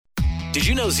Did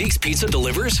you know Zeke's Pizza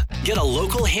delivers? Get a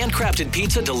local handcrafted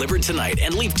pizza delivered tonight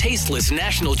and leave tasteless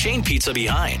national chain pizza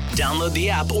behind. Download the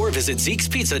app or visit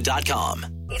Zeke'sPizza.com.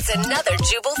 It's another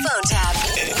Jubal phone tab.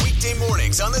 Weekday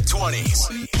mornings on the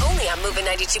 20s. Only on Moving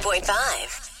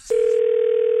 92.5.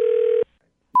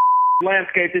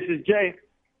 Landscape, this is Jay.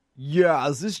 Yeah,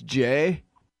 is this Jay?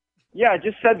 Yeah, I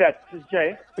just said that. This is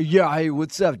Jay. Yeah, hey,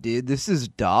 what's up, dude? This is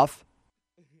Duff.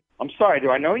 I'm sorry, do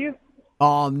I know you?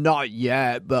 Not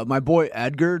yet, but my boy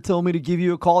Edgar told me to give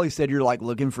you a call. He said you're, like,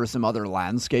 looking for some other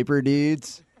landscaper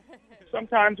dudes.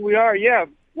 Sometimes we are, yeah.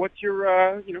 What's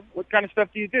your, what kind of stuff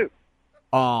do you do?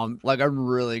 Like, I'm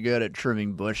really good at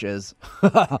trimming bushes.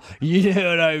 You know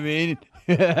what I mean?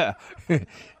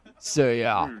 So,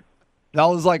 yeah. That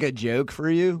was like a joke for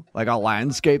you? Like a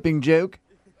landscaping joke?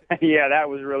 Yeah, that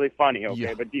was really funny, okay.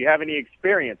 Yeah. But do you have any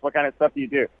experience? What kind of stuff do you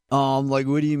do? Like,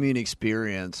 what do you mean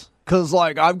experience? Because,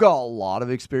 like, I've got a lot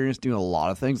of experience doing a lot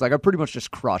of things. Like, I pretty much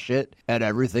just crush it at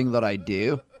everything that I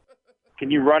do. Can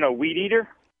you run a weed eater?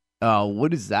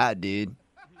 What is that, dude?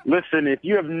 Listen, if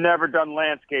you have never done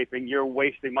landscaping, you're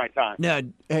wasting my time. No,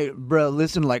 hey, bro,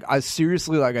 listen, like, I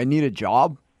seriously, like, I need a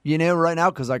job, you know, right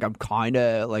now, because, like, I'm kind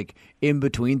of, like, in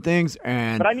between things,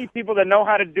 and... But I need people that know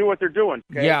how to do what they're doing,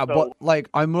 okay? Yeah, So, but, like,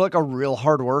 I'm, like, a real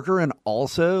hard worker, and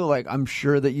also, like, I'm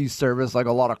sure that you service, like,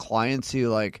 a lot of clients who,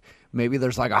 like, maybe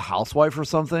there's, like, a housewife or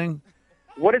something.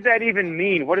 what does that even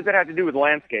mean? What does that have to do with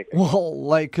landscaping? Well,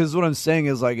 like, because what I'm saying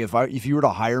is, like, if you were to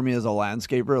hire me as a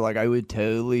landscaper, like, I would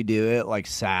totally do it, like,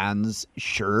 sans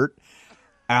shirt,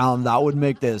 and that would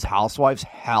make those housewives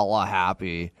hella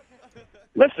happy.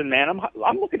 Listen, man,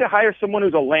 I'm looking to hire someone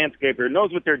who's a landscaper,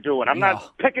 knows what they're doing. I'm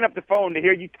not picking up the phone to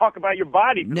hear you talk about your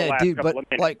body for the last couple of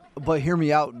minutes. But hear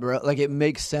me out, bro. Like, it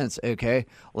makes sense, okay?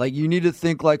 Like, you need to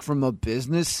think, like, from a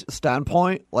business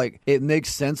standpoint. Like, it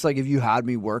makes sense, like, if you had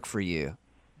me work for you.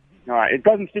 All right, it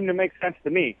doesn't seem to make sense to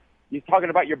me. You're talking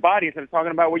about your body instead of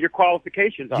talking about what your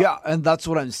qualifications are. Yeah, and that's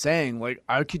what I'm saying. Like,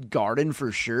 I could garden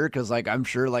for sure, because, like, I'm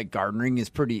sure, like, gardening is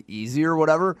pretty easy or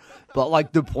whatever. But,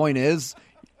 like, the point is,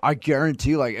 I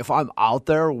guarantee, like, if I'm out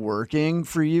there working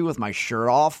for you with my shirt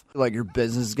off, like, your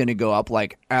business is going to go up,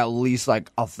 like, at least,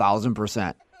 like,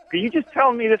 1,000%. Are you just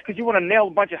telling me this because you want to nail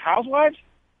a bunch of housewives?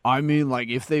 I mean, like,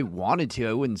 if they wanted to,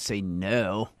 I wouldn't say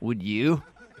no. Would you?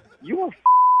 You are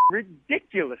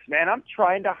ridiculous, man. I'm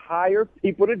trying to hire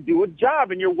people to do a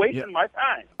job, and you're wasting my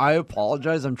time. I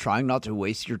apologize. I'm trying not to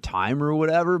waste your time or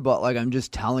whatever, but, like, I'm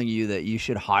just telling you that you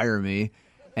should hire me,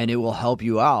 and it will help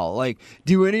you out. Like,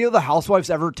 do any of the housewives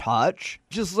ever touch?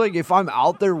 Just, like, if I'm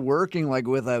out there working, like,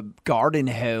 with a garden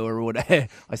hoe or whatever.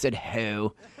 I said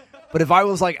hoe. But if I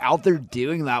was, like, out there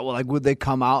doing that, well, like, would they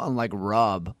come out and, like,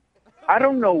 rub? I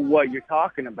don't know what you're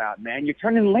talking about, man. You're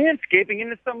turning landscaping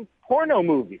into some porno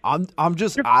movie. I'm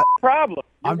just... Your problem.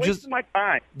 You're wasting my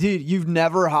time. Dude, you've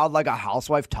never had, like, a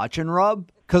housewife touch and rub?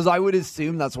 Because I would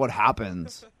assume that's what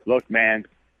happens. Look, man,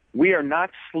 we are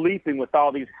not sleeping with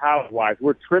all these housewives.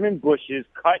 We're trimming bushes,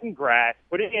 cutting grass,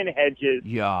 putting in hedges,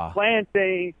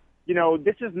 planting. You know,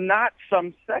 this is not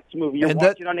some sex movie you're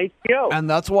watching on HBO. And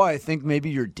that's why I think maybe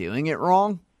you're doing it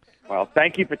wrong. Well,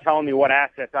 thank you for telling me what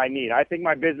assets I need. I think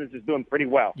my business is doing pretty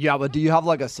well. Yeah, but do you have,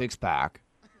 like, a six-pack?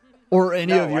 Or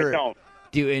any of your... I don't.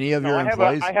 Do any of your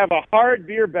employees? I have a hard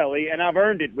beer belly, and I've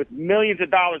earned it with millions of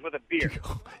dollars worth of beer.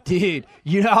 Dude,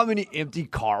 you know how many empty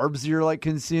carbs you're, like,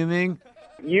 consuming?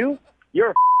 You're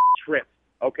a trip,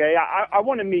 okay? I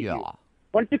want to meet you.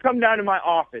 Why don't you come down to my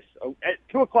office at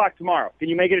 2 o'clock tomorrow? Can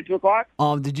you make it at 2 o'clock?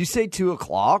 Did you say 2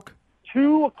 o'clock?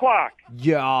 2 o'clock.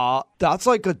 Yeah, that's,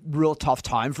 like, a real tough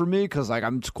time for me because, like,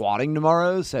 I'm squatting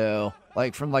tomorrow. So,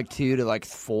 like, from, like, 2 to, like,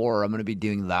 4, I'm going to be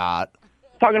doing that.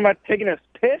 Talking about taking a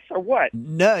piss or what?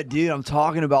 No, dude, I'm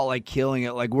talking about, like, killing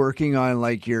it, like, working on,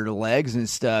 like, your legs and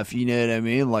stuff. You know what I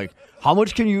mean? Like, how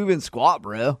much can you even squat,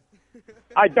 bro?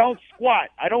 I don't squat.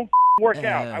 I don't work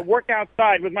out. I work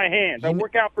outside with my hands. I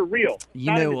work out for real.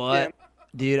 You know what?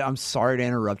 Dude, I'm sorry to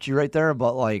interrupt you right there,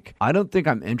 but, like, I don't think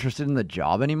I'm interested in the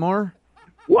job anymore.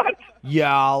 What?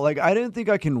 Yeah, like, I don't think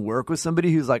I can work with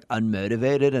somebody who's, like,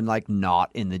 unmotivated and, like, not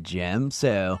in the gym.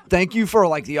 So, thank you for,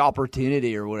 like, the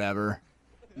opportunity or whatever.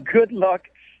 Good luck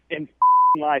in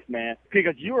life, man,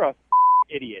 because you're a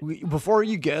idiot. Before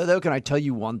you go, though, can I tell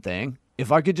you one thing?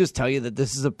 If I could just tell you that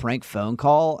this is a prank phone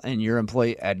call and your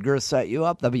employee Edgar set you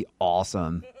up, that'd be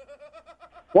awesome.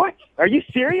 What? Are you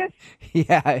serious?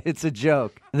 Yeah, it's a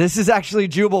joke. This is actually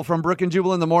Jubal from Brook and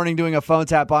Jubal in the Morning doing a phone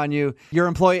tap on you. Your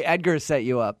employee Edgar set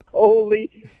you up. Holy.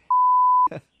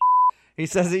 He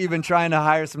says that you've been trying to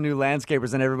hire some new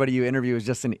landscapers and everybody you interview is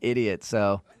just an idiot,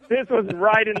 so. This was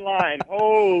right in line.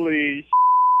 Holy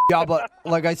Yeah, but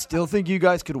like I still think you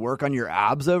guys could work on your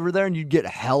abs over there and you'd get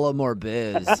hella more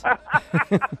biz. Wake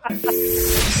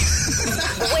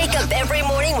up every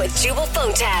morning with Jubal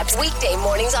phone tabs. Weekday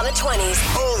mornings on the 20s.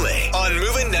 Only on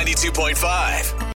Moving 92.5.